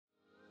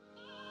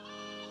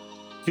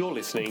You're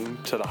listening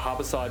to the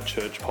Harbourside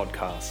Church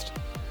podcast.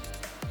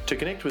 To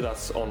connect with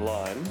us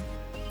online,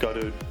 go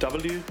to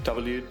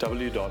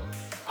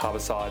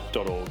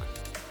www.harbourside.org.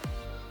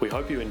 We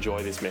hope you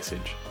enjoy this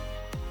message.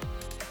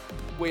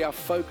 We are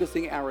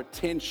focusing our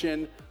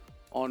attention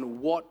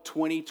on what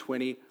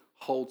 2020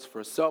 holds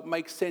for us. So it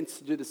makes sense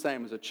to do the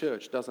same as a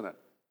church, doesn't it?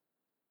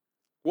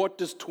 What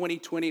does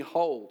 2020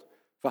 hold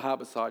for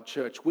Harbourside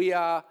Church? We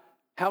are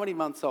how many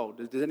months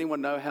old? Does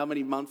anyone know how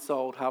many months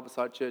old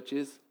Harbourside Church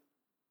is?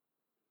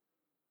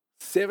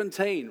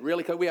 17,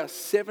 really. We are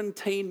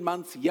 17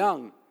 months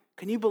young.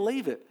 Can you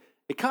believe it?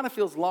 It kind of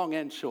feels long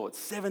and short.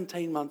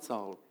 17 months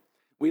old.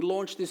 We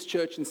launched this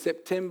church in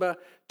September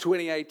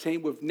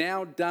 2018. We've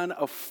now done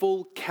a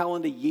full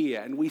calendar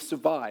year and we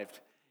survived.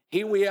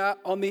 Here we are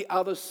on the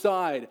other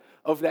side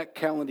of that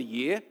calendar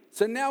year.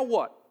 So now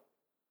what?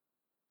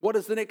 What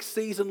does the next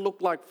season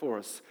look like for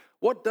us?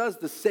 What does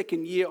the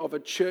second year of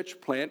a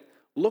church plant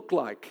look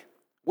like?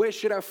 Where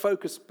should our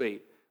focus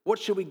be? What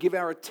should we give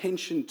our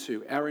attention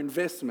to, our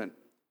investment?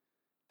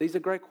 These are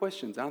great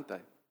questions, aren't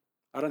they?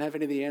 I don't have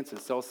any of the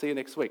answers, so I'll see you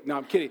next week. No,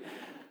 I'm kidding.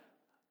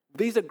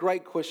 These are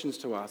great questions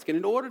to ask. And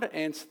in order to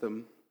answer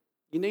them,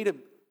 you need to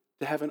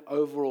have an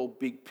overall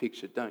big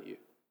picture, don't you?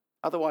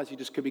 Otherwise, you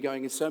just could be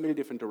going in so many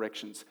different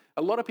directions.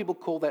 A lot of people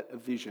call that a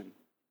vision.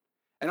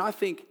 And I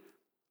think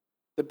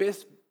the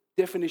best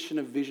definition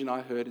of vision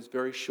I heard is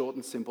very short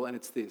and simple, and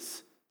it's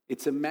this.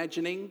 It's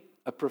imagining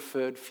a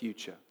preferred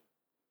future.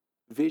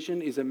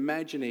 Vision is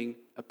imagining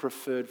a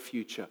preferred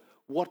future.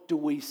 What do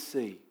we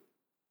see?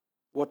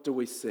 What do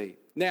we see?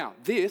 Now,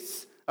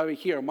 this over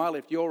here on my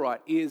left, your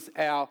right, is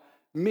our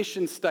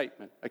mission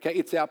statement, okay?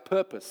 It's our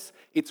purpose.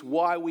 It's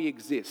why we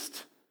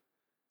exist.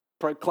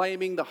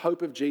 Proclaiming the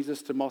hope of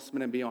Jesus to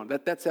Mosman and beyond.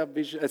 That's our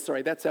vision.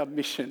 That's our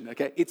mission,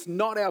 okay? It's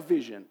not our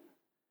vision.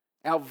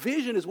 Our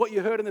vision is what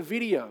you heard in the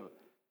video.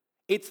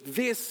 It's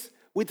this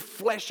with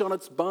flesh on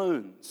its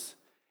bones.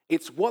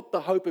 It's what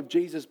the hope of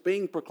Jesus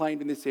being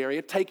proclaimed in this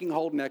area, taking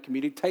hold in our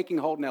community, taking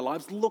hold in our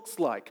lives, looks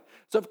like.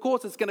 So, of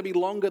course, it's going to be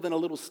longer than a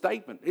little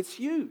statement. It's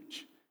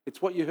huge.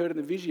 It's what you heard in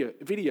the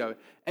video.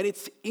 And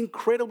it's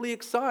incredibly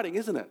exciting,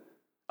 isn't it?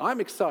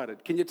 I'm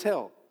excited. Can you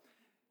tell?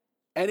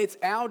 And it's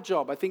our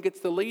job, I think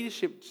it's the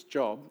leadership's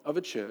job of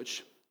a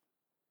church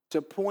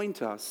to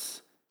point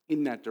us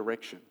in that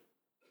direction.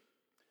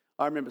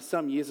 I remember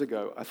some years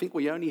ago, I think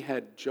we only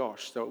had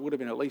Josh, so it would have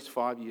been at least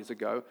 5 years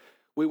ago.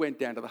 We went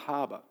down to the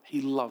harbour.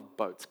 He loved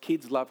boats.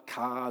 Kids love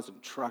cars and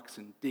trucks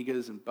and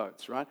diggers and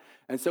boats, right?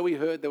 And so we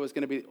heard there was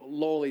going to be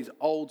all these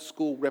old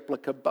school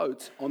replica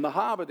boats on the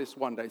harbour this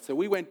one day. So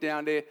we went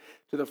down there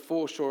to the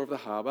foreshore of the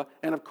harbour.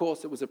 And of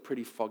course, it was a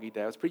pretty foggy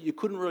day. You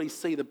couldn't really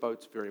see the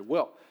boats very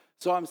well.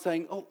 So I'm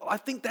saying, oh, I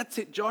think that's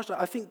it, Josh.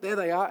 I think there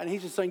they are. And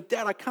he's just saying,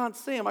 Dad, I can't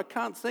see them. I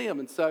can't see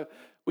them. And so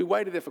we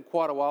waited there for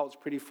quite a while. It was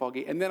pretty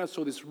foggy. And then I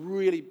saw this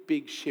really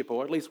big ship,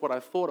 or at least what I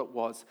thought it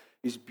was,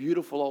 this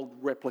beautiful old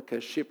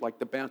replica ship like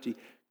the Bounty,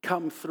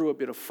 come through a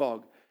bit of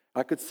fog.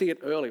 I could see it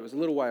early. It was a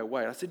little way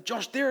away. I said,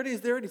 Josh, there it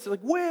is, there it is. He's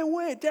like,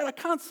 where? Dad, I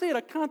can't see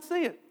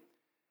it.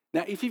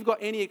 Now, if you've got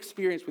any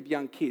experience with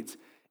young kids,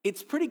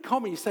 it's pretty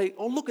common. You say,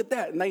 oh, look at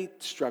that. And they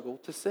struggle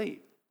to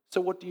see. So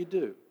what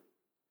do?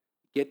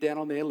 Get down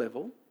on their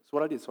level. That's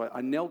what I did. So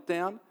I knelt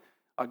down.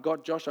 I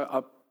got Josh.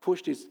 I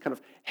pushed his kind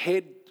of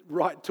head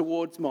right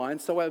towards mine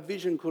so our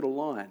vision could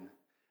align.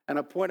 And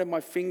I pointed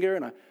my finger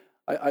and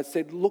I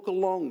said, look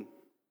along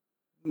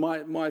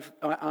my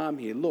arm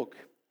here, look.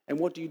 And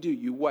what do?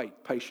 You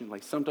wait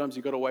patiently. Sometimes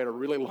you've got to wait a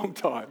really long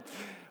time,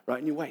 right?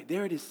 And you wait.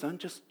 There it is, son.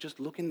 Just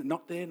look in.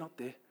 Not there.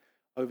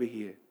 Over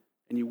here.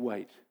 And you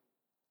wait.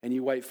 And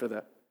you wait for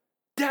the,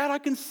 Dad, I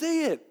can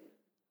see it.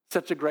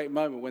 Such a great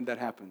moment when that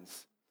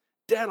happens.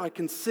 Dad, I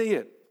can see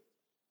it.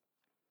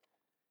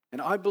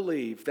 And I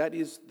believe that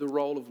is the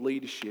role of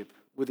leadership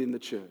within the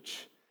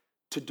church,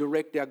 to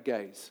direct our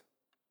gaze,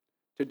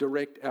 to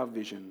direct our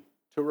vision,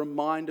 to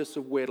remind us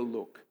of where to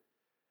look,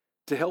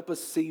 to help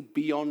us see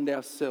beyond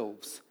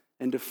ourselves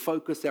and to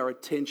focus our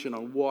attention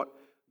on what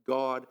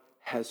God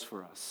has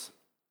for us.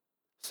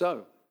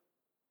 So,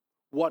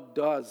 what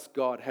does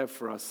God have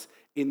for us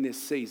in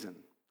this season?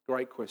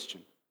 Great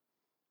question.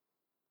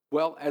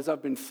 Well, as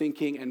I've been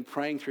thinking and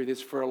praying through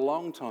this for a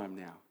long time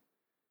now,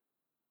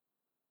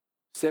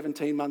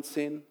 17 months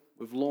in,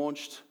 we've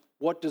launched.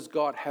 What does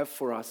God have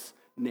for us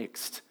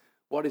next?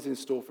 What is in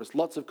store for us?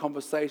 Lots of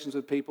conversations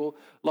with people,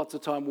 lots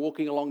of time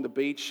walking along the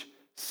beach,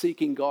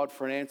 seeking God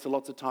for an answer,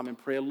 lots of time in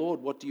prayer.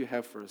 Lord, what do you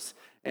have for us?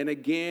 And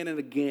again,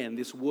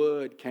 this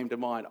word came to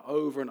mind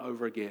over and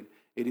over again.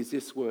 It is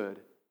this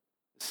word,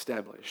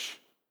 establish.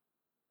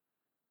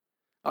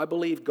 I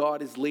believe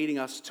God is leading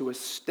us to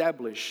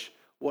establish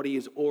what he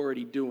is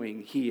already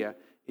doing here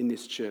in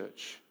this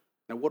church.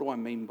 Now, what do I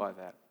mean by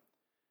that?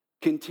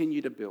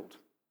 Continue to build,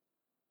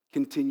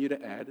 continue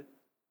to add,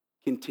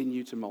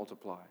 continue to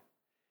multiply.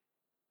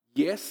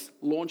 Yes,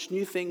 launch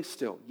new things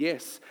still.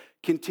 Yes,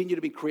 continue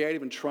to be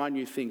creative and try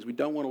new things. We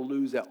don't want to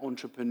lose our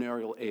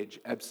entrepreneurial edge,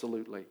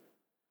 absolutely.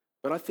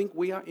 But I think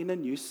we are in a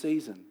new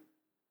season.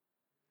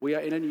 We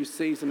are in a new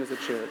season as a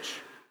church.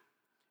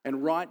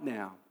 And right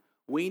now,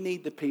 We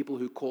need the people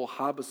who call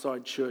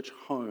Harborside Church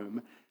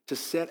home to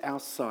set our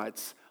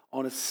sights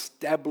on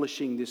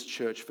establishing this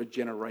church for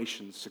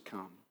generations to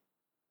come.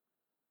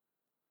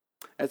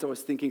 As I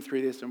was thinking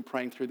through this and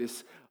praying through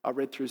this, I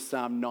read through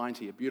Psalm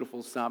 90, a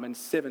beautiful psalm, and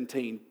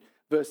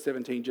verse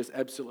 17 just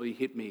absolutely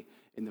hit me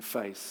in the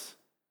face.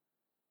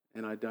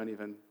 And I don't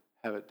even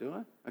have it, do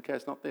I? Okay,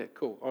 it's not there.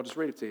 Cool. I'll just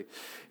read it to you.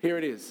 Here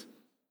it is.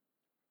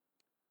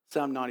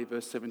 Psalm 90,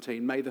 verse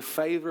 17. May the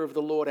favor of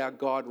the Lord our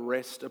God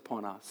rest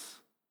upon us.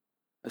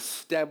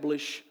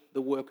 Establish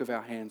the work of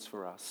our hands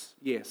for us.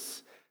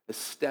 Yes,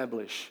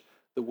 establish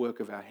the work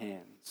of our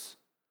hands.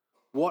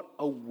 What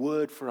a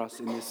word for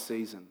us in this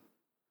season.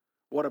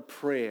 What a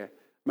prayer.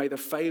 May the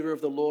favor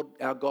of the Lord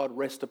our God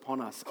rest upon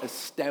us.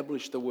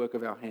 Establish the work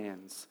of our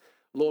hands.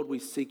 Lord, we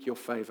seek your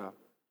favor.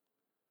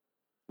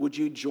 Would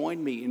you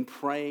join me in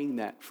praying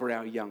that for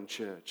our young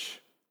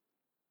church?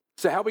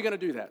 So how are we going to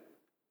do that?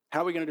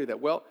 How are we going to do that?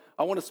 Well,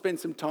 I want to spend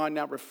some time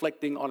now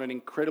reflecting on an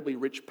incredibly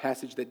rich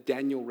passage that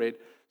Daniel read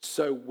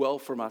so well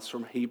from us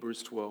from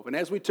Hebrews 12. And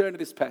as we turn to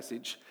this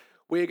passage,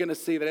 we're going to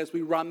see that as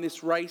we run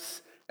this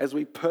race, as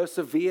we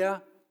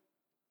persevere,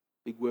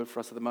 big word for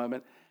us at the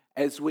moment,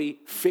 as we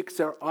fix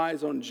our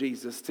eyes on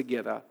Jesus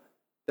together,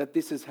 that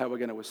this is how we're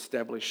going to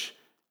establish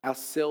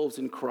ourselves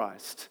in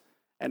Christ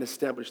and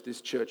establish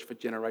this church for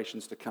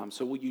generations to come.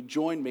 So will you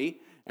join me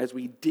as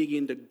we dig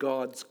into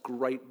God's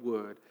great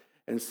word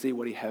and see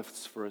what he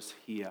has for us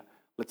here?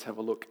 Let's have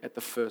a look at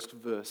the first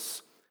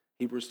verse,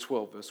 Hebrews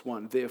 12, verse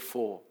 1.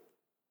 Therefore,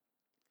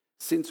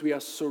 since we are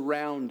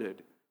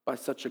surrounded by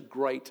such a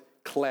great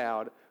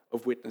cloud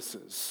of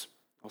witnesses.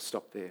 I'll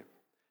stop there.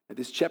 Now,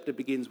 this chapter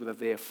begins with a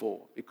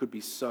therefore. It could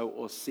be so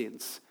or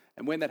since.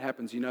 And when that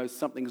happens, you know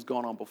something's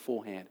gone on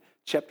beforehand.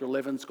 Chapter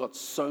 11's got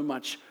so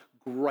much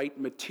great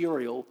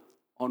material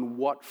on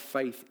what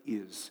faith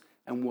is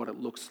and what it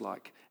looks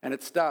like. And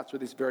it starts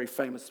with this very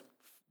famous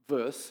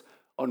verse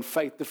on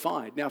faith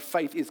defined. Now,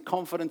 faith is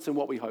confidence in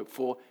what we hope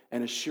for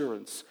and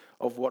assurance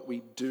of what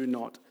we do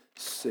not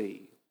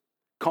see.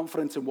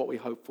 Confidence in what we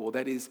hope for,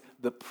 that is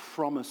the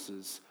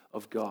promises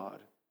of God.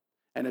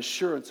 And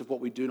assurance of what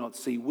we do not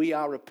see. We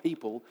are a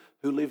people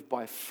who live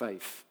by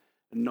faith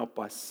and not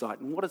by sight.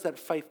 And what does that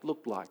faith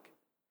look like?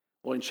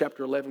 Well, in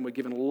chapter 11, we're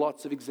given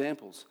lots of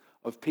examples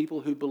of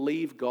people who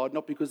believe God,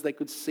 not because they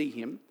could see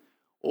him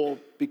or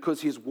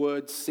because his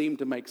words seemed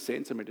to make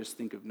sense. I mean, just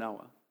think of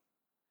Noah.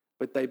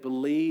 But they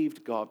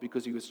believed God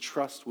because he was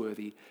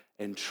trustworthy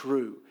and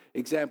true.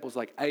 Examples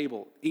like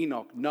Abel,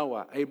 Enoch,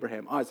 Noah,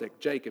 Abraham, Isaac,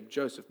 Jacob,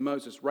 Joseph,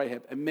 Moses,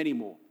 Rahab, and many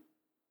more.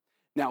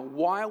 Now,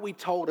 why are we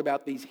told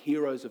about these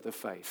heroes of the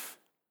faith?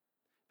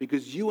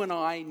 Because you and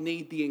I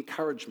need the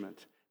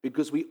encouragement,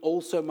 because we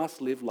also must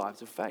live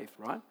lives of faith,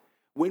 right?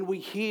 When we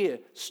hear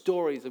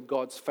stories of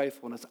God's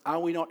faithfulness, are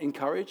we not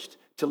encouraged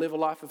to live a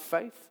life of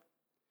faith?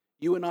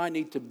 You and I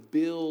need to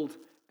build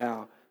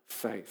our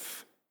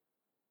faith.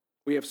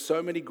 We have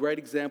so many great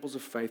examples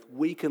of faith.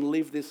 We can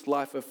live this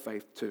life of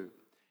faith too.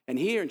 And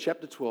here in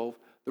chapter 12,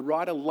 the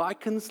writer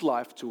likens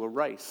life to a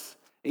race.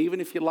 Even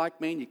if you're like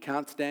me and you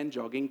can't stand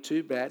jogging,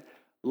 too bad.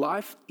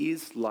 Life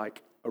is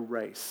like a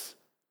race.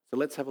 So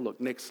let's have a look.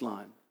 Next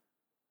line.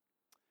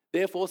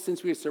 Therefore,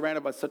 since we are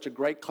surrounded by such a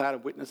great cloud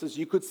of witnesses,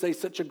 you could say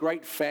such a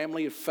great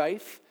family of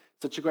faith,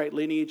 such a great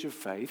lineage of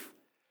faith,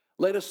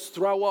 let us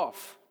throw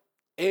off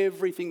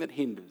everything that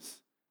hinders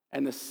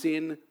and the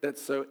sin that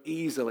so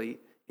easily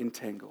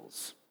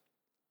entangles.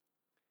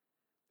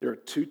 There are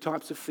two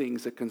types of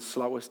things that can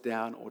slow us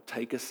down or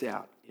take us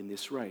out in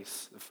this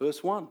race. The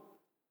first one,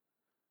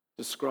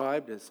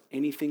 described as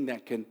anything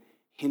that can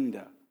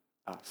hinder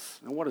us.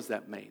 Now, what does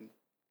that mean?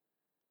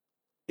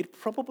 It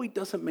probably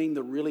doesn't mean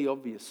the really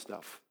obvious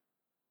stuff.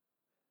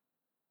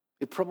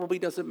 It probably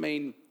doesn't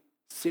mean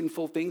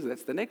sinful things.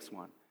 That's the next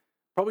one.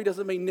 Probably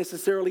doesn't mean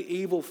necessarily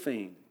evil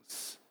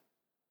things.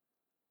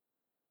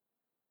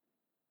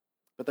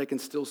 But they can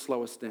still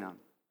slow us down.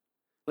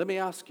 Let me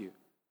ask you,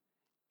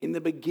 in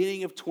the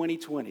beginning of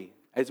 2020,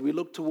 as we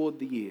look toward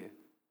the year,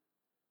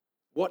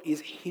 what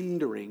is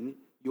hindering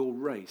your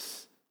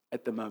race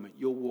at the moment,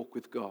 your walk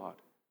with God?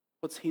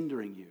 What's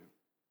hindering you?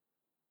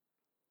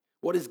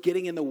 What is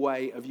getting in the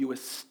way of you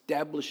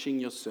establishing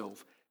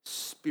yourself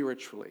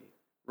spiritually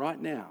right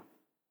now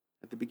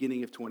at the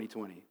beginning of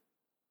 2020?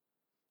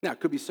 Now, it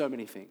could be so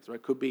many things, right?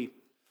 It could be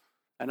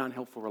an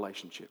unhelpful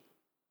relationship.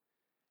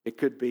 It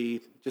could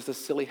be just a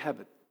silly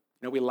habit.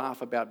 You know, we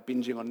laugh about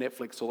binging on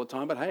Netflix all the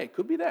time, but hey, it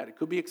could be that. It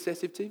could be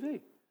excessive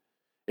TV.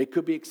 It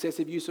could be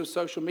excessive use of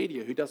social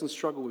media. Who doesn't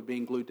struggle with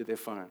being glued to their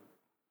phone?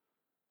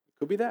 It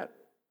could be that.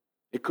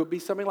 It could be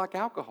something like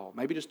alcohol,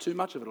 maybe just too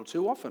much of it or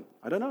too often.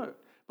 I don't know.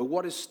 But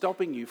what is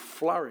stopping you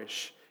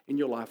flourish in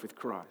your life with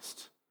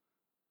Christ?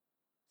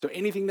 So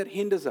anything that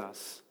hinders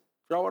us,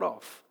 throw it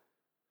off.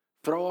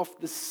 Throw off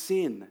the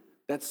sin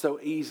that so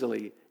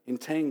easily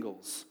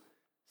entangles.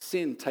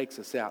 Sin takes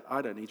us out.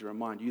 I don't need to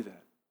remind you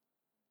that.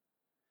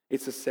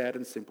 It's a sad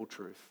and simple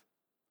truth.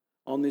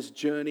 On this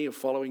journey of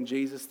following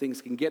Jesus,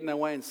 things can get in our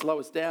way and slow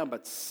us down,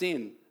 but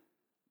sin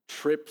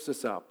trips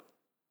us up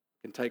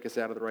and take us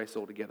out of the race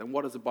altogether. And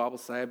what does the Bible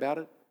say about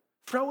it?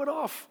 Throw it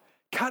off.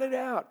 Cut it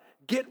out.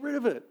 Get rid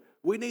of it.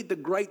 We need the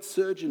great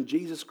surgeon,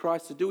 Jesus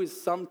Christ, to do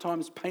his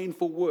sometimes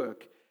painful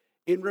work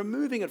in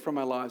removing it from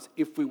our lives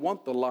if we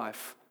want the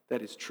life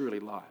that is truly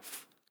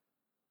life.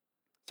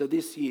 So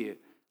this year,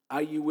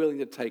 are you willing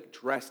to take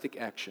drastic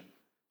action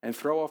and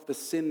throw off the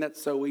sin that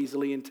so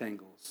easily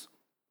entangles?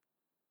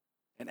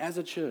 And as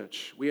a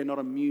church, we are not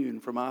immune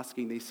from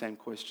asking these same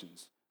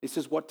questions. This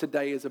is what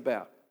today is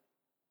about.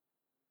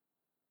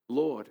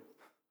 Lord,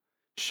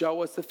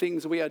 show us the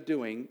things we are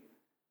doing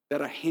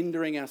that are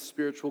hindering our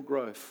spiritual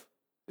growth.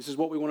 This is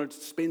what we want to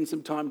spend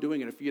some time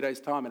doing in a few days'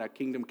 time in our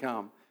Kingdom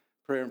Come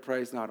prayer and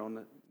praise night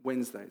on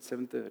Wednesday at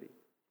 7:30.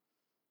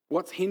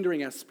 What's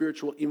hindering our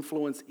spiritual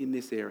influence in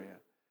this area?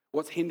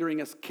 What's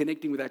hindering us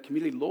connecting with our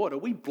community? Lord, are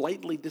we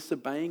blatantly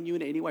disobeying you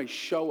in any way?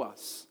 Show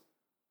us.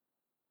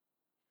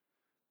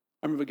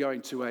 I remember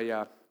going to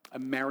a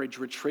marriage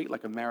retreat,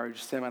 like a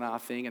marriage seminar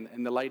thing,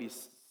 and the lady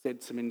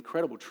said some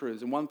incredible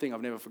truths. And one thing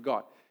I've never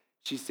forgot,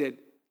 she said,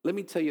 let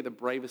me tell you the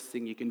bravest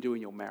thing you can do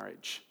in your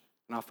marriage.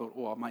 And I thought,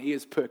 oh, my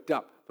ears perked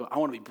up. I thought, I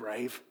want to be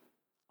brave.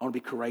 I want to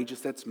be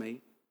courageous. That's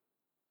me.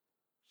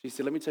 She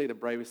said, let me tell you the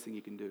bravest thing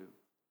you can do.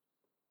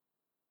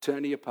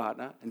 Turn to your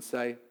partner and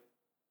say,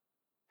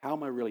 how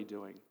am I really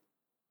doing?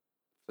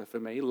 So for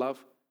me, love,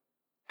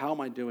 how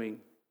am I doing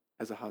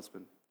as a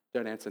husband?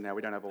 Don't answer now.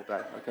 We don't have all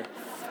day. Okay.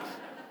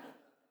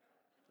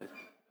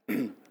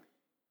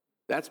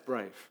 That's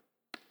brave.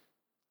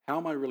 How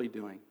am I really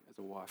doing as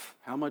a wife?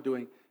 How am I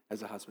doing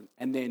as a husband?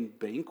 And then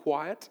being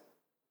quiet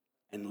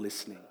and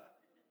listening.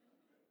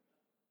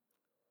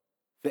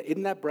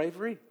 Isn't that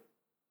bravery?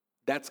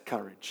 That's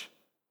courage.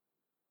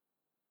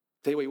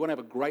 Tell you what, you want to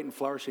have a great and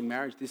flourishing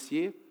marriage this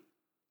year?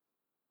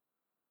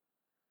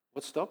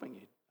 What's stopping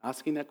you?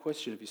 Asking that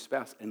question of your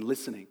spouse and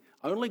listening.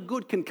 Only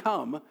good can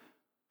come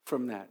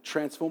from that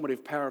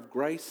transformative power of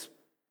grace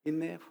in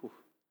there. Whew.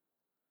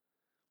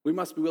 We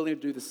must be willing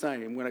to do the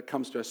same when it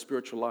comes to our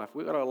spiritual life.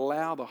 We've got to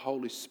allow the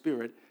Holy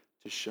Spirit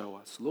to show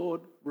us.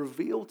 Lord,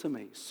 reveal to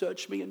me,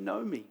 search me and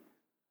know me.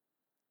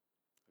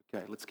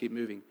 Okay, let's keep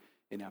moving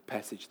in our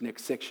passage.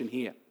 Next section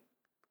here.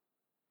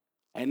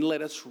 And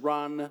let us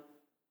run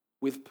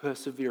with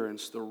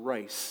perseverance the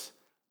race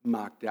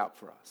marked out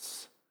for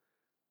us.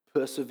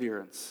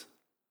 Perseverance.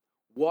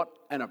 What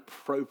an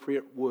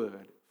appropriate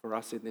word for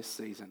us in this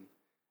season.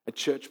 A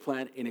church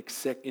plant in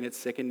its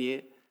second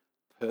year,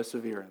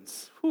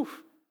 perseverance. Whew.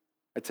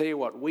 I tell you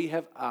what, we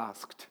have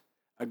asked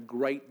a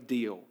great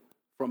deal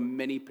from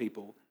many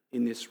people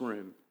in this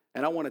room.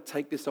 And I want to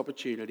take this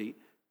opportunity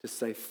to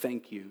say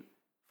thank you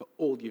for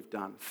all you've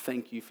done.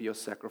 Thank you for your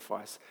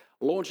sacrifice.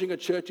 Launching a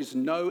church is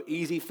no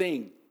easy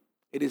thing.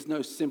 It is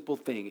no simple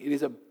thing. It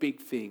is a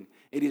big thing.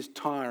 It is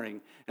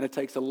tiring. And it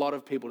takes a lot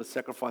of people to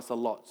sacrifice a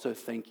lot. So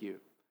thank you.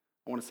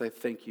 I want to say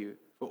thank you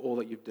for all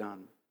that you've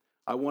done.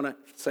 I want to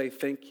say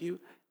thank you,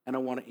 and I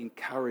want to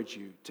encourage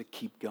you to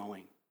keep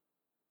going.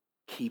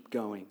 Keep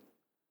going.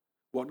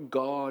 What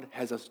God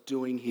has us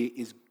doing here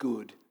is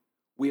good.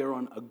 We are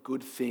on a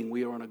good thing.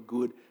 We are on a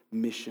good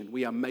mission.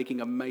 We are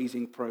making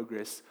amazing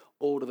progress,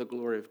 all to the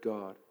glory of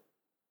God.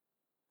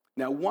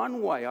 Now,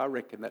 one way I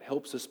reckon that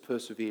helps us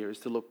persevere is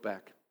to look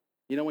back.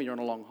 You know, when you're on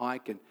a long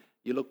hike and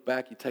you look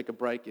back, you take a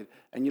break,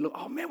 and you look,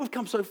 oh man, we've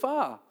come so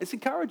far. It's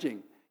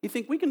encouraging. You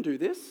think, we can do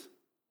this?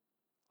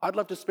 I'd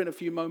love to spend a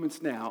few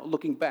moments now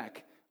looking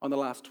back on the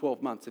last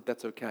 12 months, if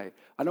that's okay.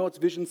 I know it's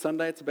Vision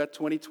Sunday, it's about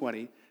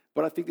 2020,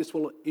 but I think this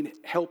will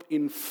help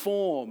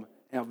inform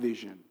our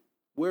vision.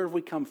 Where have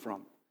we come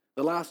from?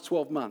 The last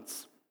 12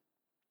 months.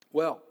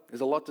 Well,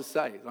 there's a lot to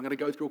say. I'm going to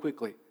go through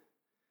quickly.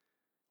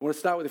 I want to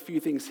start with a few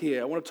things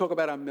here. I want to talk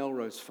about our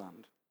Melrose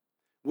Fund.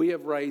 We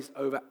have raised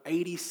over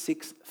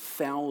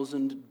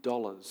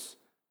 $86,000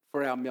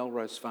 for our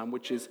Melrose Fund,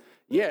 which is,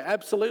 yeah,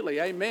 absolutely,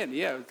 amen.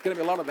 Yeah, it's going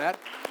to be a lot of that.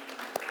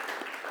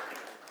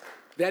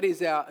 That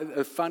is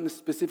a fund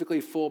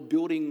specifically for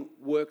building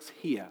works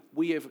here.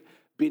 We have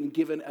been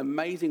given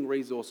amazing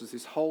resources,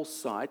 this whole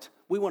site.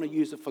 We want to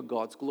use it for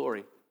God's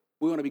glory.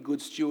 We want to be good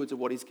stewards of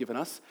what He's given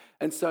us.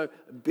 And so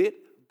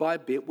bit by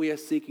bit, we are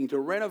seeking to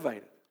renovate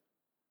it.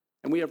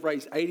 And we have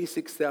raised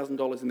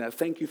 $86,000 in that.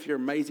 Thank you for your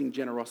amazing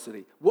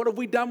generosity. What have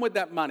we done with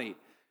that money?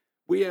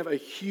 We have a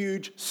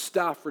huge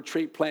staff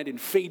retreat planned in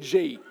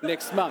Fiji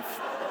next month.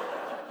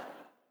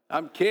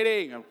 I'm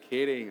kidding.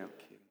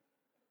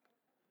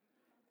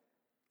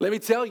 Let me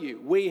tell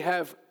you, we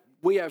have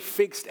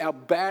fixed our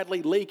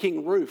badly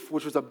leaking roof,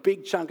 which was a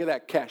big chunk of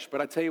that cash. But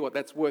I tell you what,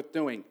 that's worth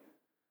doing.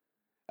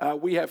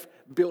 We have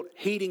built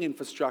heating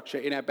infrastructure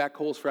in our back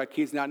halls for our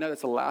kids. Now, I know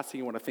that's the last thing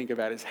you want to think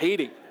about is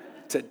heating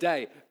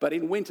today. But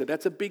in winter,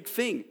 that's a big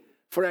thing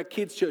for our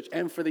kids' church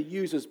and for the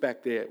users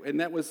back there.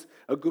 And that was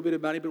a good bit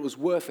of money, but it was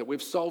worth it.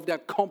 We've solved our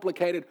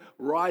complicated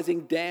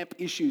rising damp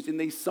issues in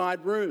these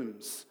side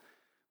rooms.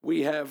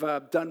 We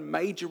have done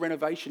major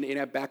renovation in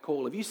our back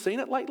hall. Have you seen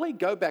it lately?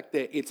 Go back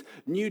there. It's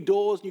new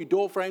doors, new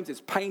door frames.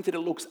 It's painted. It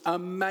looks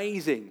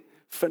amazing.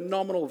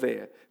 Phenomenal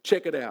there.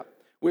 Check it out.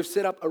 We've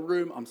set up a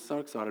room. I'm so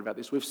excited about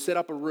this. We've set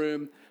up a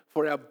room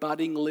for our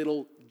budding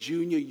little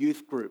junior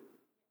youth group.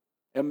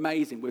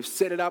 Amazing. We've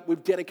set it up.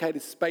 We've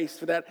dedicated space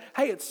for that.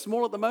 Hey, it's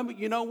small at the moment.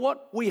 You know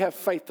what? We have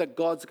faith that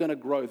God's going to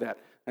grow that.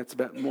 That's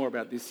more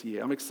about this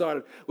year. I'm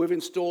excited. We've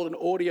installed an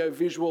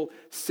audio-visual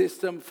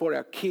system for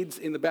our kids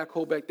in the back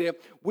hall back there.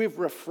 We've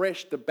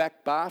refreshed the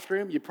back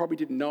bathroom. You probably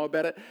didn't know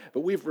about it,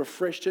 but we've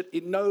refreshed it.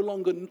 It no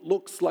longer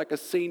looks like a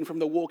scene from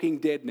The Walking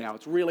Dead now.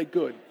 It's really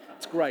good.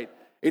 It's great.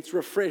 It's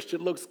refreshed.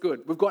 It looks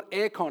good. We've got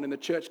aircon in the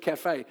church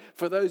cafe.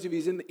 For those of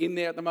you in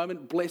there at the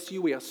moment, bless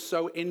you. We are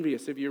so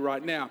envious of you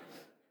right now.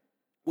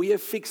 We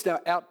have fixed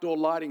our outdoor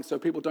lighting so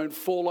people don't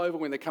fall over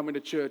when they come into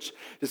church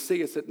to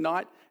see us at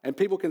night, and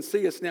people can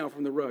see us now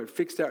from the road.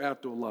 Fixed our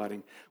outdoor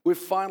lighting. We've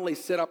finally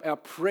set up our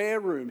prayer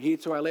room here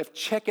to our left.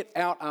 Check it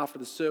out after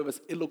the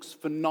service. It looks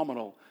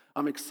phenomenal.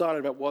 I'm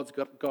excited about what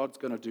God's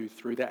going to do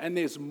through that. And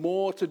there's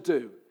more to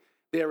do.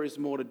 There is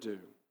more to do.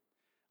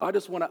 I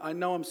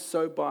know I'm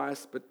so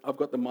biased, but I've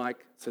got the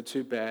mic, so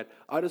too bad.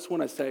 I just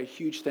want to say a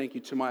huge thank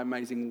you to my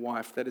amazing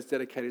wife that has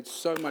dedicated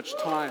so much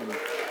time.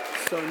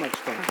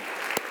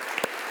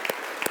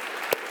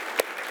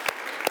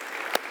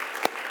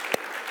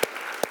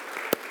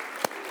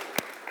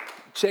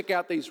 Check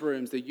out these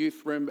rooms, the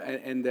youth room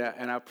and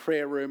our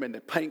prayer room and the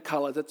paint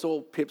colors. That's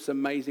all Pip's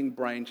amazing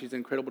brain. She's an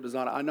incredible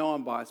designer. I know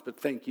I'm biased, but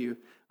thank you.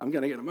 I'm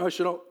going to get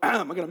emotional.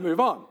 I'm going to move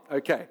on.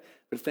 Okay.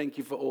 But thank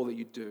you for all that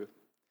you do.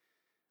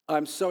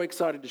 I'm so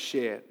excited to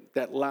share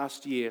that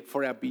last year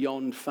for our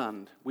Beyond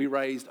Fund, we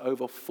raised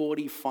over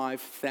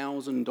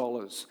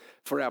 $45,000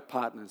 for our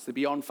partners. The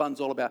Beyond Fund's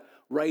all about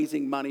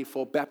raising money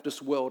for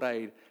Baptist World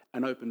Aid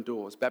and Open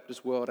Doors.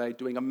 Baptist World Aid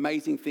doing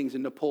amazing things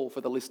in Nepal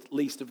for the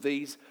least of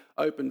these.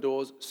 Open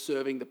Doors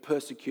serving the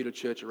persecuted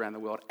church around the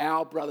world.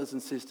 Our brothers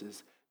and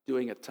sisters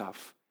doing it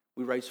tough.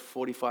 We raised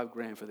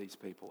 $45,000 for these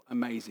people.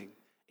 Amazing.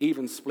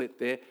 Even split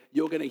there.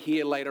 You're going to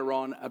hear later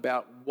on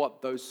about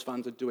what those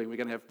funds are doing. We're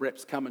going to have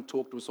reps come and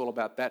talk to us all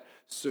about that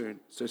soon.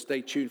 So stay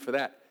tuned for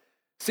that.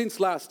 Since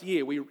last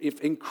year, we've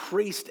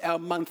increased our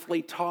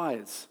monthly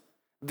tithes.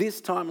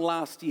 This time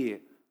last year,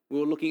 we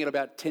were looking at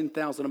about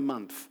 $10,000 a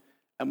month.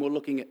 And we're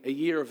looking at a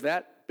year of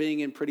that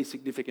being in pretty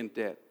significant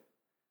debt.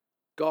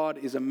 God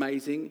is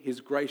amazing. His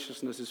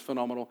graciousness is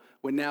phenomenal.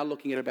 We're now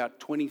looking at about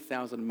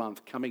 $20,000 a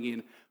month coming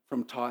in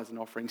from tithes and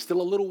offerings.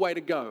 Still a little way to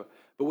go,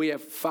 but we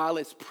have far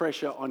less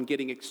pressure on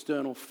getting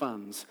external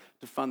funds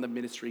to fund the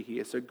ministry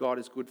here. So God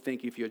is good.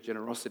 Thank you for your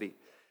generosity.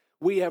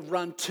 We have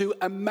run 2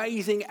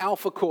 amazing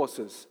Alpha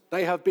courses.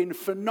 They have been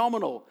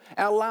phenomenal.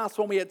 Our last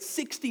one, we had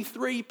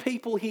 63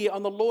 people here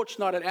on the launch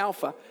night at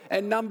Alpha,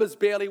 and numbers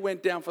barely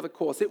went down for the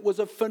course. It was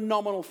a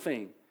phenomenal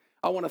thing.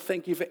 I want to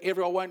thank you for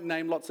everyone. I won't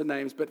name lots of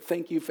names, but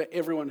thank you for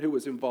everyone who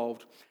was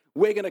involved.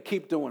 We're going to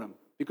keep doing them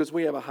because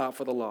we have a heart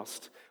for the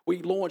lost.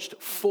 We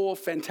launched 4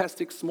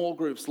 fantastic small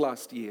groups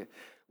last year.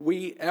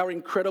 Our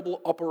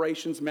incredible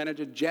operations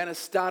manager, Janice,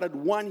 started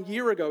 1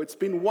 year ago. It's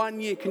been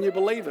 1 year. Can you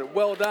believe it?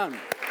 Well done.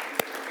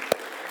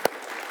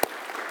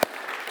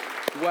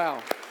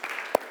 Wow.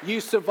 You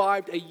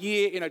survived a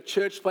year in a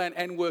church plant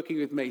and working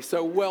with me.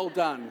 So well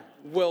done.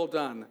 Well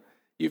done.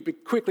 You've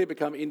quickly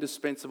become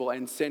indispensable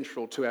and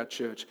central to our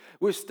church.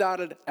 We've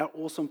started our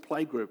awesome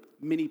play group,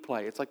 Mini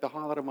Play. It's like the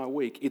highlight of my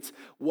week. It's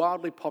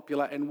wildly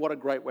popular, and what a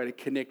great way to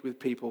connect with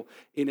people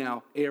in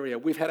our area.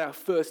 We've had our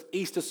first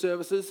Easter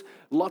services.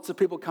 Lots of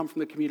people come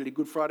from the community.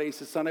 Good Friday,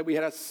 Easter Sunday. We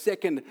had our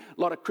second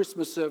lot of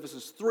Christmas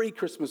services, 3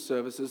 Christmas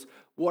services.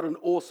 What an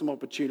awesome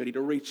opportunity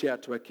to reach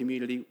out to our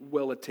community,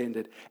 well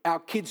attended. Our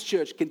kids'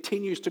 church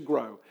continues to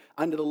grow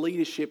under the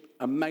leadership,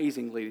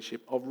 amazing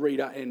leadership of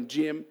Rita and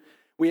Jim.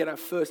 We had our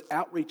first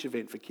outreach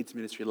event for kids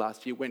ministry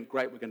last year. Went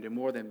great. We're going to do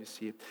more of them this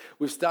year.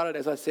 We've started,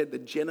 as I said, the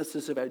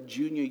genesis of our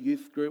junior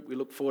youth group. We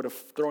look forward to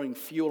throwing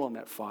fuel on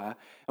that fire.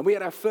 And we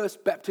had our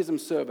first baptism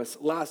service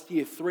last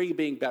year, 3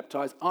 being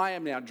baptized. I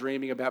am now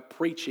dreaming about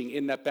preaching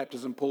in that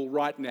baptism pool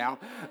right now.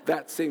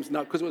 That seems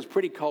not, because it was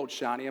pretty cold,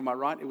 Shani. Am I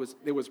right?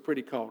 It was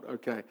pretty cold.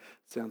 Okay,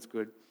 sounds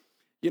good.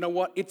 You know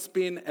what? It's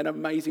been an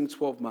amazing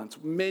 12 months.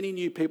 Many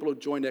new people have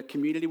joined our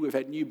community. We've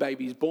had new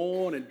babies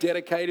born and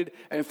dedicated.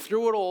 And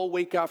through it all,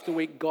 week after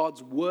week,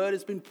 God's word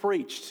has been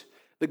preached.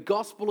 The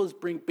gospel has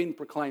been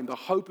proclaimed. The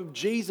hope of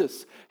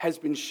Jesus has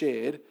been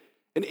shared.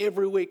 And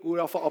every week we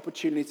offer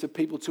opportunities for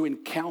people to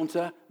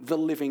encounter the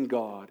living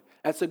God.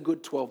 That's a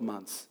good 12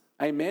 months.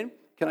 Amen?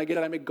 Can I get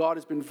an amen? God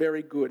has been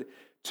very good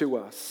to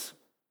us.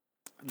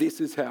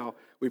 This is how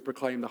we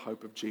proclaim the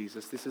hope of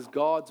Jesus. This is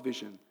God's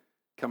vision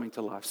coming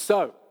to life.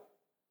 So,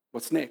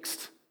 what's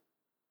next?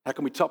 How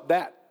can we top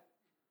that?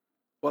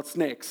 What's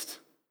next?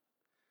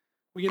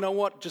 Well, you know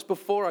what? Just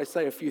before I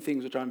say a few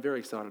things which I'm very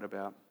excited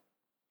about,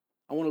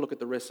 I want to look at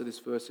the rest of this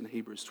verse in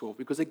Hebrews 12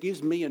 because it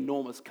gives me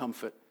enormous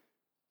comfort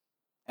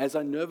as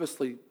I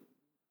nervously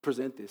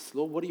present this.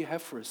 Lord, what do you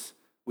have for us?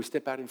 We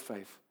step out in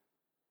faith.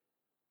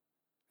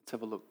 Let's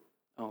have a look.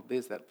 Oh,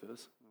 there's that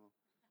verse.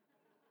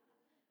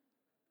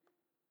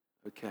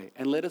 Okay,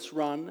 and let us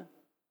run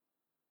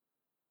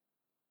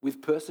with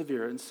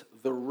perseverance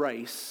the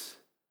race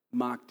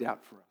marked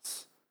out for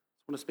us.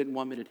 I want to spend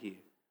 1 minute here.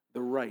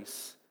 The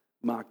race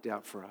marked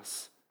out for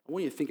us. I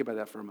want you to think about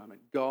that for a moment.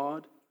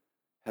 God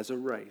has a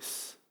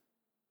race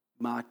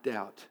marked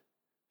out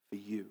for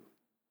you.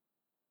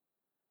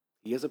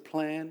 He has a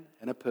plan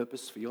and a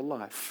purpose for your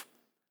life.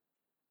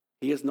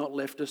 He has not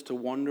left us to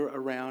wander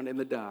around in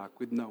the dark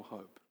with no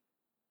hope.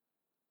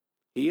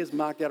 He has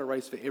marked out a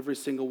race for every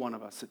single one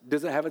of us.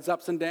 Does it have its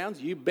ups and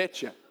downs? You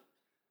betcha.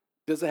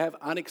 Does it have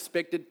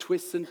unexpected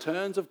twists and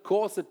turns? Of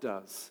course it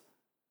does.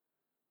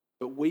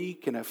 But we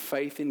can have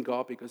faith in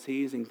God because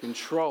He is in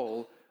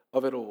control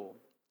of it all.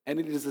 And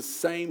it is the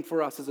same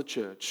for us as a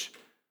church.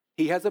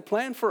 He has a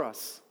plan for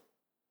us.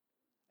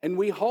 And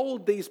we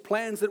hold these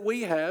plans that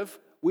we have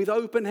with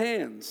open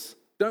hands,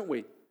 don't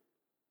we?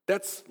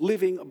 That's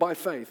living by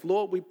faith.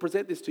 Lord, we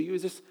present this to you.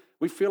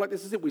 We feel like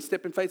this is it. We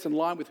step in faith in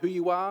line with who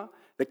you are,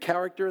 the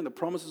character and the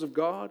promises of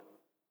God.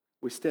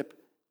 We step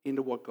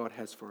into what God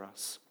has for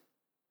us.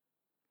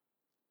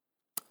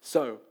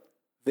 So,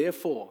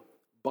 therefore,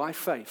 by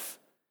faith,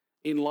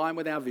 in line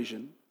with our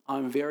vision,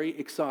 I'm very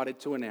excited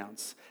to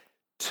announce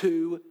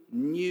 2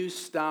 new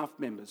staff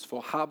members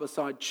for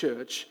Harbourside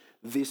Church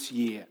this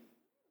year.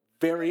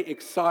 Very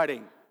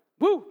exciting.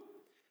 Woo!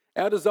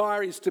 Our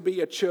desire is to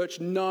be a church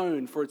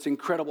known for its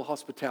incredible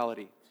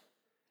hospitality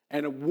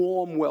and a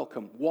warm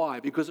welcome. Why?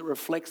 Because it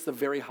reflects the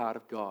very heart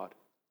of God.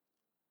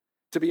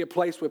 To be a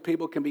place where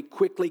people can be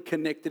quickly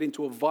connected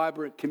into a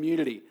vibrant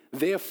community.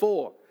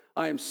 Therefore,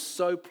 I am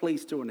so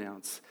pleased to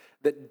announce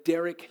that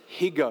Derek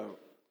Higo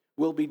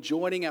will be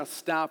joining our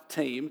staff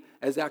team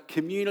as our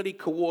community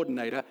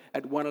coordinator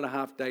at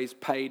 1.5 days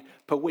paid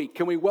per week.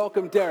 Can we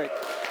welcome Derek?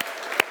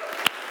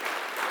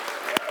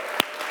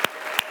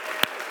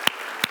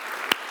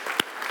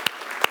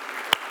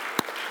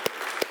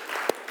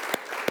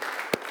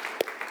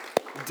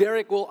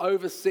 Derek will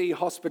oversee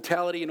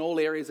hospitality in all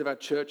areas of our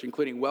church,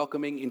 including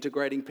welcoming,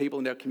 integrating people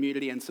in our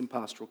community, and some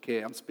pastoral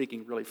care. I'm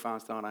speaking really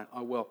fast, aren't I?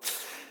 I will.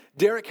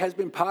 Derek has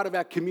been part of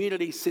our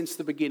community since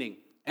the beginning.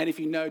 And if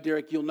you know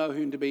Derek, you'll know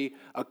him to be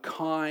a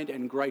kind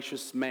and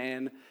gracious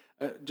man,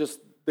 just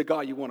the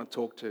guy you want to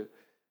talk to.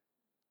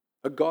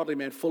 A godly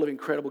man full of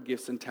incredible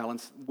gifts and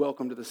talents.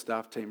 Welcome to the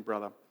staff team,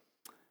 brother.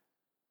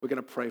 We're going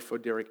to pray for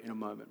Derek in a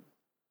moment.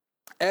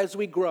 As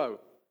we grow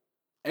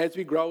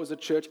as a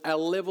church, our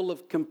level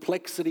of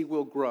complexity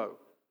will grow.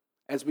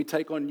 As we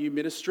take on new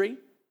ministry,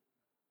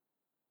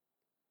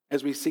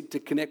 as we seek to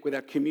connect with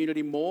our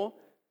community more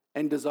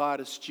and desire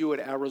to steward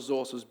our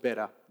resources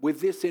better.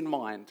 With this in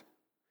mind,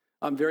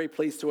 I'm very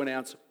pleased to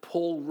announce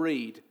Paul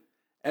Reed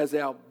as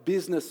our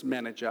business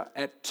manager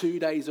at 2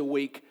 days a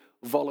week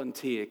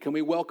volunteer. Can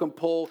we welcome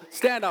Paul?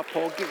 Stand up,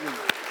 Paul. Give him.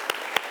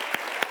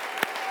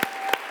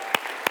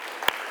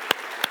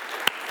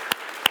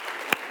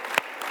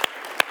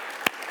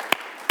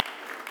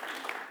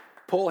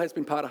 Paul has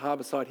been part of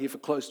Harbourside here for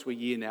close to a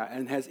year now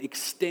and has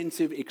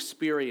extensive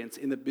experience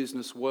in the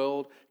business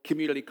world,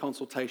 community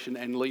consultation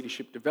and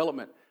leadership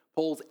development.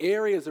 Paul's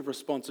areas of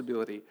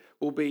responsibility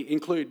will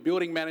include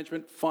building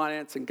management,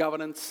 finance and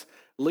governance,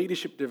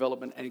 leadership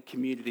development and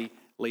community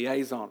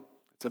liaison.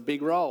 It's a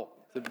big role.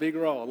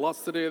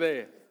 Lots to do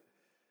there.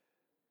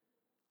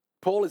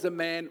 Paul is a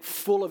man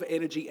full of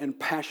energy and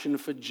passion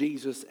for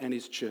Jesus and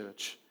his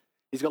church.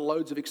 He's got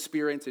loads of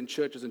experience in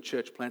churches and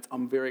church plants.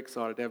 I'm very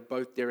excited to have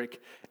both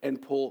Derek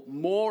and Paul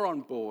more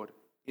on board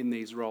in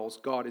these roles.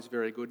 God is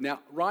very good.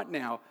 Now, right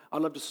now,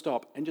 I'd love to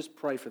stop and just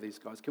pray for these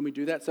guys. Can we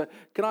do that? So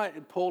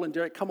Paul and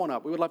Derek, come on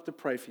up. We would love to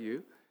pray for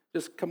you.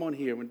 Just come on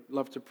here. We'd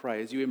love to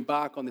pray as you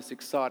embark on this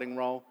exciting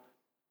role.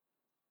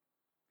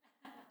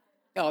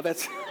 Oh,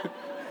 that's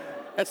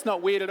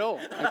not weird at all.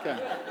 Okay.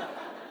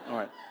 All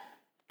right.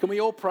 Can we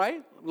all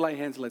pray? Lay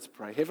hands, let's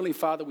pray. Heavenly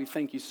Father, we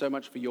thank you so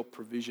much for your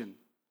provision.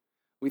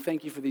 We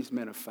thank you for these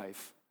men of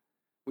faith.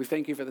 We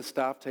thank you for the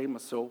staff team,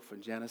 myself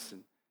and Janice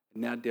and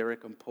now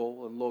Derek and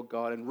Paul and Lord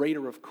God and Rita,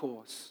 of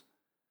course.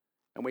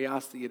 And we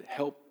ask that you'd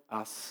help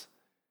us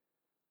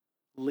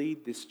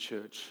lead this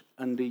church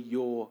under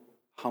your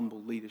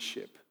humble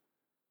leadership.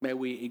 May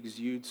we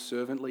exude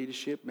servant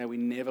leadership. May we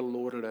never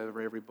lord it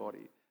over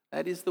everybody.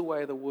 That is the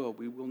way of the world.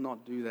 We will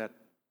not do that.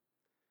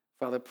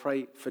 Father,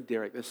 pray for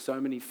Derek. There's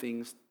so many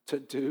things to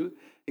do.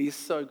 He's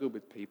so good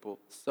with people,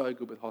 so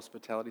good with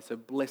hospitality. So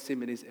bless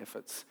him in his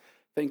efforts.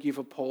 Thank you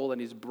for Paul and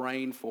his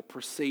brain for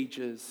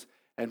procedures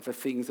and for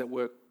things that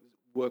work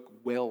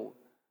well,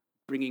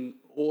 bringing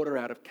order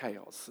out of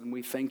chaos. And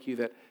we thank you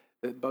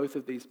that both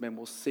of these men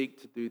will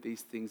seek to do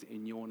these things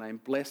in your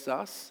name. Bless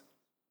us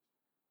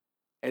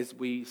as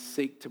we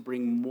seek to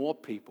bring more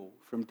people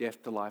from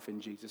death to life in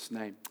Jesus'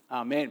 name.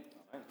 Amen.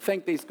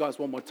 Thank these guys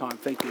one more time.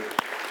 Thank you.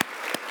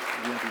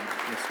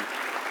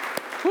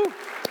 Whew.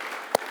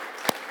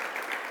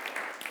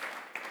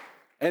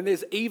 And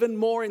there's even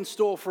more in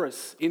store for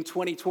us in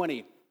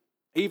 2020.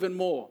 Even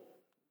more.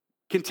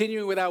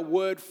 Continuing with our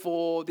word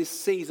for this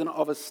season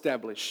of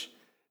Establish.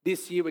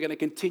 This year we're going to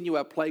continue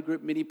our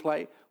playgroup mini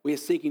play. We are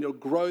seeking to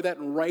grow that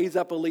and raise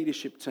up a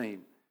leadership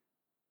team.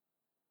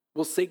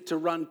 We'll seek to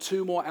run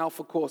 2 more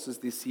Alpha courses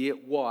this year.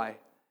 Why?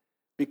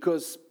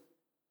 Because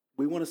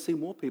we want to see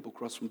more people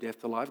cross from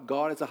death to life.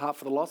 God has a heart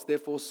for the lost,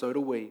 therefore so do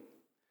we.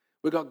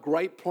 We've got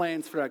great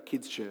plans for our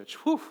kids' church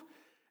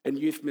and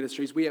youth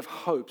ministries. We have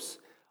hopes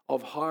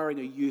of hiring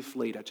a youth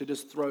leader to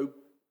just throw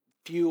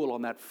fuel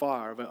on that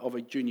fire of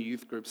a junior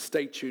youth group.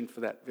 Stay tuned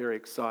for that. Very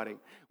exciting.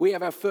 We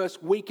have our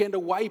first weekend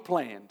away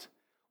planned.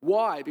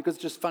 Why? Because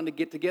it's just fun to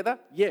get together?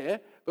 Yeah,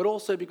 but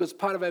also because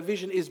part of our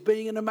vision is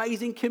being an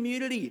amazing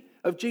community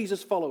of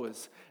Jesus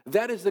followers.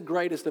 That is the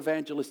greatest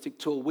evangelistic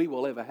tool we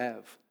will ever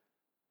have.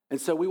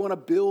 And so we want to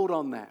build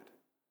on that.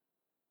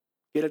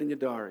 Get it in your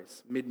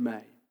diaries,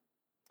 mid-May.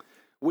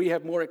 We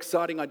have more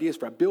exciting ideas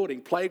for our building,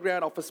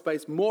 playground, office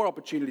space, more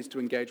opportunities to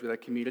engage with our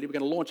community. We're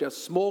going to launch our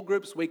small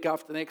groups week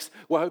after next.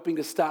 We're hoping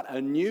to start a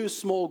new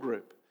small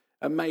group.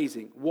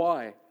 Amazing.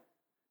 Why?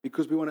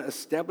 Because we want to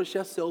establish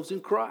ourselves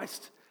in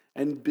Christ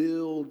and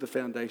build the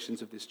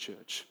foundations of this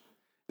church.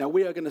 Now,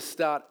 we are going to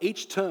start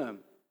each term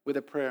with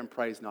a prayer and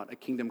praise night, a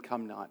Kingdom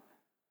Come night.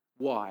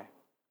 Why?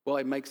 Well,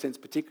 it makes sense,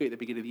 particularly at the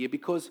beginning of the year,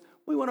 because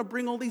we want to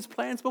bring all these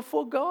plans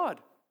before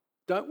God,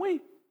 don't we?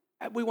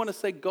 We want to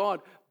say,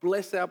 God,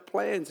 bless our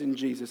plans in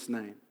Jesus'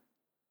 name.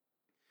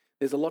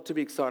 There's a lot to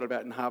be excited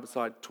about in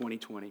Harbourside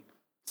 2020.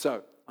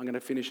 So I'm going to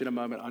finish in a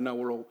moment. I know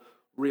we're all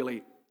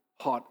really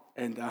hot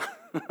and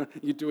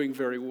you're doing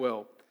very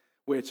well.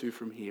 Where to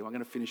from here? I'm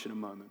going to finish in a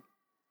moment.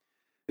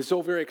 It's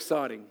all very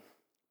exciting.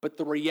 But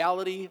the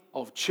reality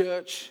of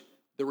church,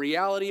 the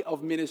reality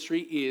of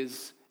ministry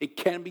is it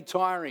can be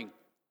tiring.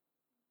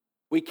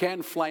 We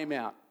can flame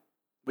out.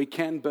 We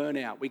can burn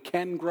out. We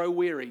can grow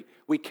weary.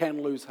 We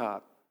can lose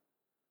heart.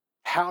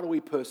 How do we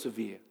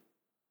persevere?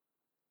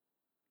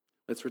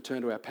 Let's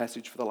return to our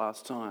passage for the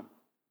last time.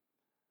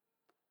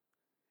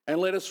 And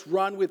let us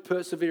run with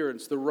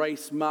perseverance the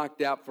race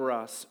marked out for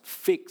us,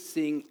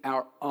 fixing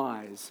our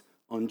eyes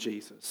on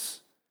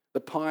Jesus,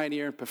 the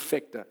pioneer and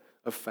perfecter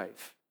of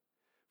faith.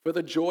 For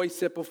the joy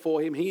set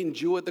before him, he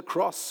endured the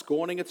cross,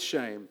 scorning its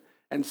shame,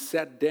 and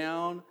sat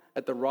down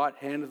at the right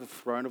hand of the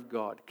throne of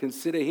God.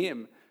 Consider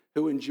him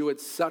who endured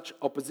such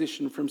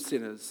opposition from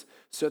sinners,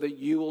 so that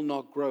you will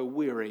not grow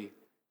weary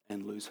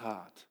and lose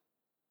heart.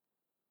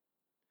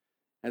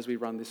 As we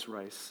run this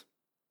race,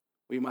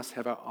 we must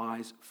have our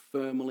eyes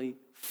firmly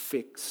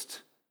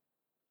fixed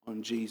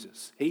on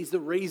Jesus. He's the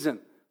reason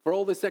for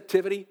all this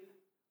activity,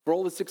 for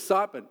all this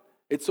excitement.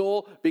 It's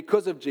all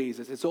because of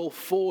Jesus. It's all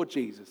for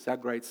Jesus, our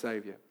great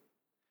Savior.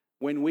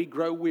 When we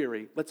grow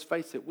weary, let's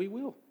face it, we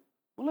will.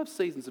 We'll have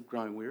seasons of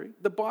growing weary.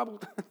 The Bible,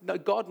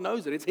 God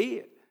knows it. It's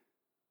here.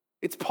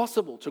 It's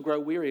possible to grow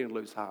weary and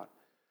lose heart.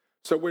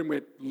 So when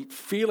we're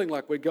feeling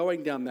like we're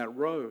going down that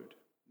road,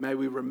 may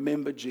we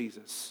remember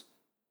Jesus.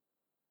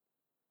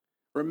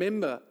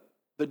 Remember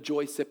the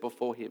joy set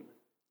before him.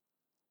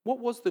 What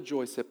was the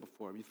joy set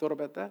before him? You thought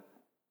about that?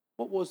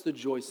 What was the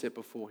joy set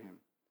before him?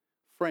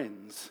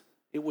 Friends,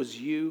 it was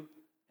you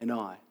and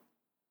I.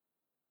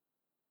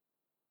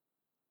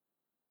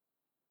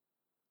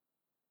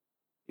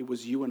 It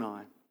was you and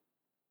I.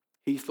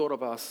 He thought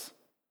of us.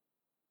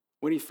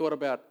 When he thought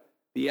about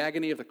the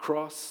agony of the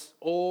cross,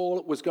 all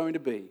it was going to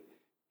be,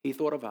 he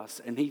thought of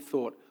us and he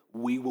thought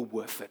we were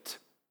worth it.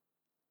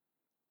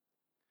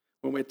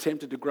 When we're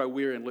tempted to grow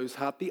weary and lose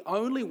heart, the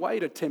only way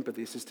to temper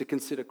this is to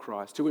consider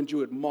Christ, who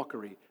endured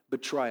mockery,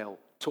 betrayal,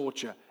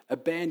 torture,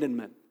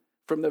 abandonment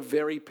from the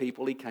very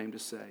people he came to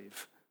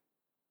save.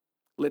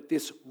 Let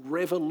this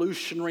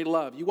revolutionary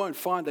love, you won't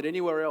find that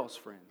anywhere else,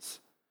 friends.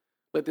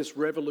 Let this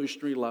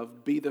revolutionary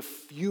love be the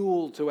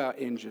fuel to our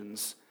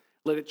engines.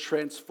 Let it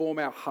transform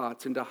our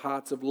hearts into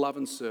hearts of love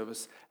and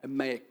service, and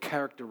may it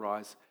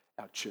characterize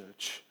our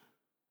church.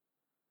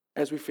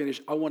 As we finish,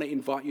 I want to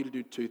invite you to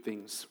do two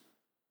things.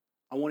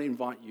 I want to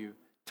invite you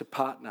to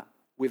partner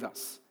with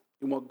us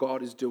in what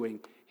God is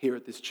doing here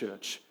at this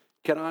church.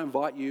 Can I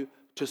invite you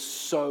to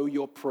sow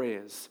your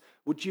prayers?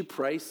 Would you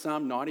pray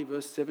Psalm 90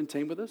 verse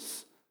 17 with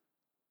us?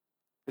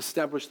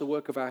 Establish the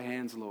work of our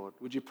hands, Lord.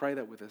 Would you pray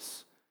that with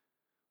us?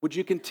 Would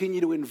you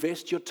continue to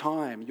invest your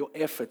time, your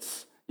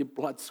efforts, your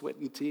blood, sweat,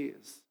 and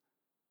tears?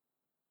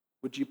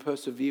 Would you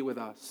persevere with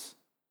us?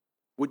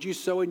 Would you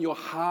sow in your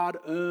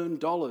hard-earned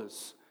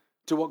dollars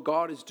to what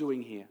God is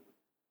doing here?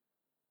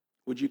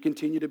 Would you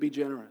continue to be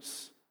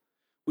generous?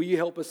 Will you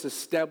help us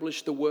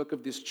establish the work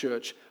of this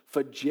church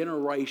for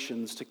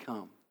generations to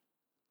come?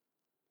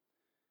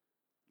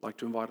 I'd like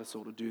to invite us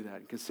all to do that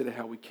and consider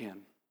how we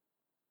can.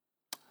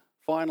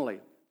 Finally,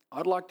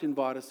 I'd like to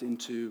invite us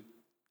into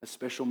a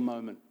special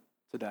moment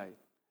today.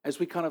 As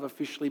we kind of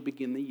officially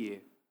begin the year,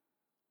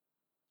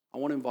 I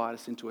want to invite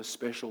us into a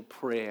special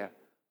prayer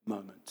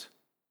moment.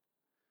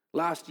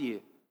 Last year,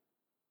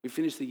 we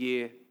finished the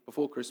year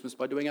before Christmas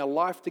by doing our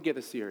Life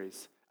Together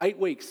series. 8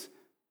 weeks.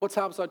 What's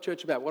Harbourside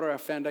Church about? What are our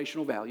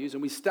foundational values?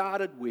 And we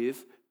started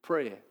with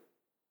prayer.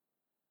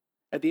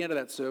 At the end of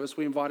that service,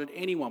 we invited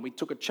anyone. We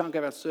took a chunk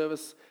of our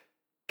service.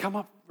 Come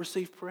up,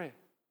 receive prayer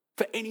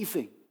for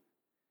anything.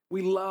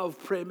 We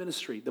love prayer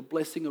ministry, the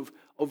blessing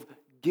of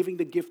giving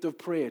the gift of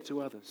prayer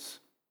to others.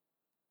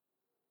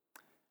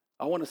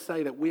 I want to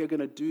say that we are going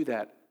to do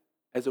that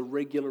as a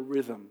regular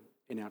rhythm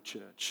in our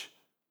church,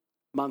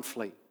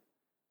 monthly.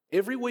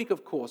 Every week,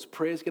 of course,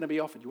 prayer is going to be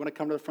offered. You want to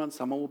come to the front?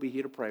 Someone will be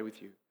here to pray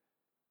with you.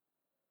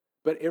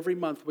 But every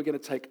month we're going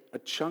to take a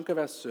chunk of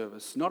our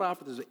service, not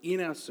after this,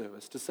 in our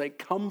service, to say,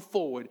 come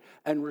forward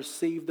and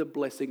receive the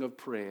blessing of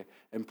prayer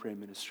and prayer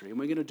ministry. And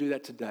we're going to do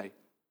that today.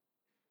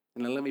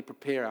 And then let me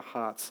prepare our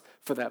hearts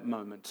for that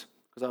moment,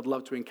 because I'd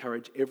love to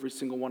encourage every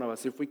single one of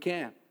us, if we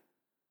can,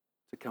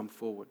 to come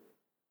forward.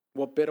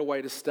 What better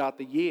way to start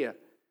the year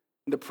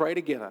than to pray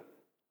together,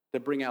 to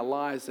bring our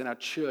lives and our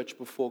church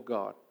before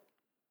God.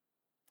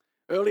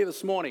 Earlier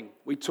this morning,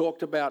 we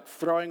talked about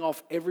throwing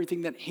off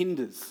everything that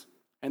hinders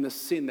and the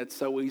sin that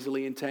so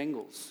easily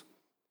entangles.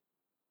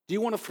 Do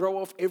you want to throw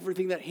off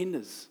everything that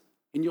hinders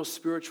in your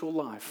spiritual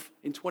life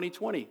in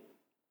 2020?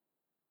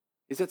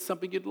 Is that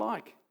something you'd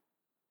like?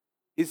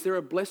 Is there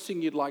a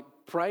blessing you'd like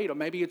prayed? Or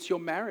maybe it's your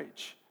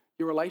marriage,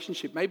 your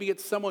relationship. Maybe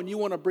it's someone you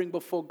want to bring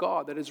before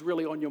God that is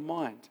really on your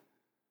mind.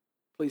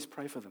 Please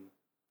pray for them.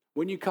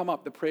 When you come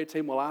up, the prayer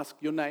team will ask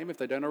your name if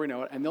they don't already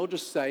know it, and they'll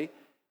just say,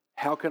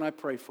 how can I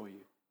pray for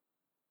you?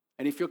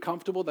 And if you're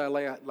comfortable, they'll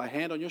lay a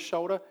hand on your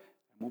shoulder,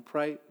 and we'll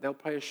pray. They'll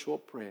pray a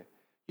short prayer.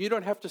 You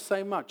don't have to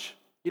say much.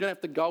 You don't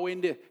have to go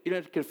into, you don't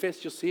have to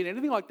confess your sin,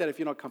 anything like that if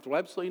you're not comfortable.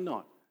 Absolutely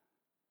not.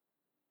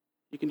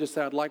 You can just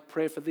say, I'd like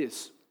prayer for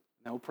this,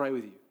 and they'll pray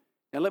with you.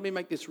 Now let me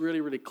make this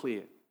really, really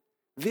clear.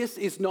 This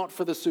is not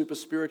for the super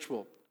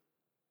spiritual.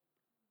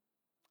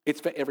 It's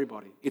for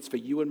everybody. It's for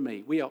you and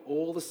me. We are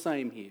all the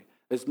same here.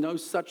 There's no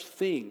such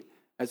thing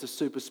as a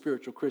super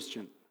spiritual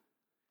Christian.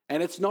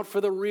 And it's not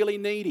for the really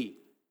needy.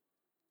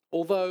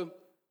 Although,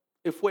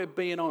 if we're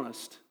being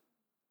honest,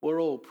 we're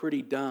all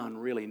pretty darn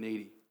really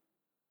needy.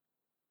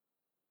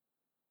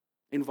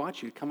 I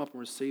invite you to come up and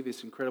receive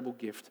this incredible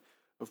gift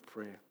of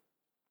prayer.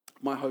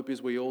 My hope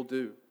is we all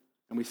do.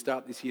 And we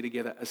start this year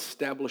together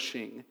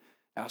establishing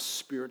our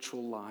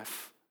spiritual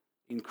life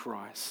in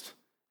Christ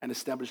and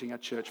establishing our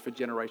church for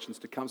generations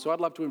to come. So I'd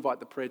love to invite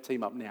the prayer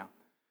team up now.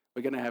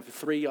 We're going to have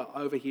 3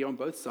 over here on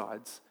both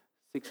sides,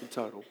 6 in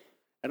total.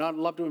 And I'd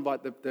love to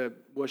invite the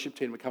worship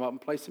team to come up and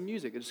play some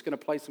music. They're just going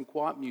to play some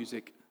quiet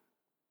music.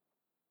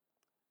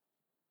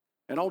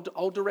 And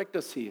I'll direct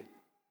us here.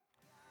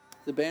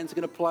 The band's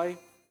going to play.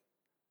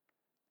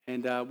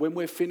 And when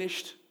we're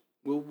finished,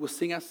 we'll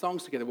sing our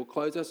songs together. We'll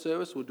close our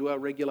service. We'll do our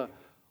regular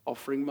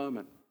offering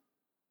moment.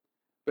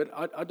 But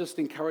I just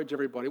encourage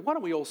everybody, why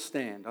don't we all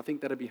stand? I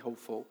think that'd be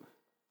helpful.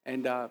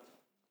 And the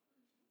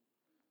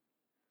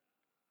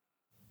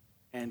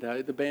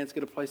band's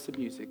going to play some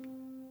music.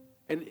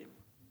 And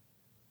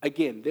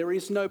again, there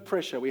is no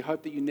pressure. We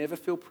hope that you never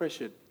feel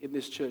pressured in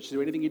this church to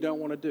do anything you don't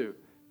want to do.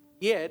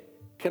 Yet,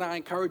 can I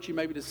encourage you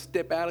maybe to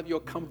step out of your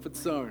comfort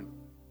zone?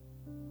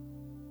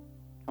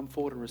 Come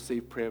forward and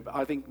receive prayer.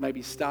 I think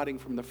maybe starting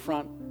from the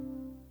front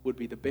would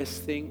be the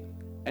best thing,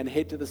 and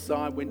head to the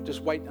side.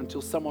 Just wait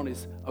until someone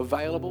is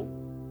available,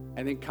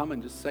 and then come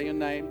and just say your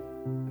name,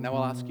 and they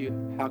will ask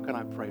you, how can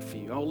I pray for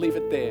you? I'll leave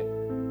it there.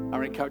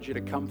 I encourage you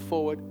to come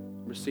forward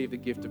and receive the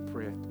gift of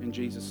prayer in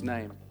Jesus'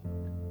 name.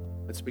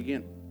 Let's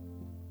begin.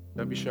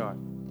 Don't be shy.